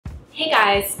Hey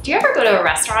guys, do you ever go to a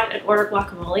restaurant and order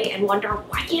guacamole and wonder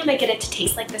why can't I get it to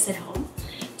taste like this at home?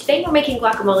 Today we're making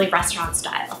guacamole restaurant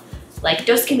style, like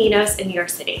Dos Caminos in New York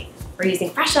City. We're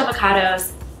using fresh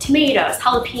avocados, tomatoes,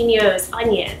 jalapenos,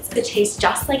 onions to taste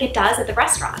just like it does at the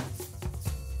restaurant.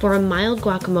 For a mild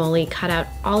guacamole, cut out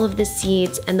all of the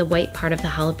seeds and the white part of the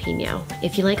jalapeno.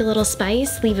 If you like a little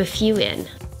spice, leave a few in.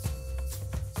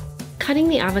 Cutting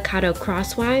the avocado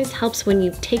crosswise helps when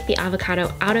you take the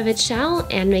avocado out of its shell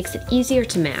and makes it easier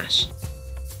to mash.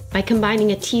 By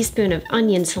combining a teaspoon of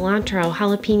onion, cilantro,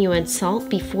 jalapeno, and salt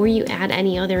before you add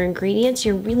any other ingredients,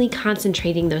 you're really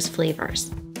concentrating those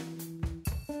flavors.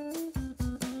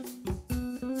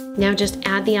 Now just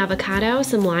add the avocado,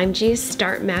 some lime juice,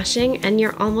 start mashing, and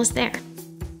you're almost there.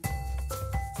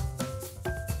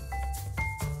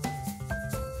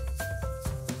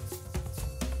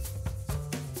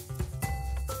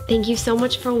 Thank you so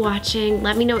much for watching.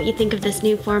 Let me know what you think of this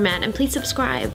new format, and please subscribe.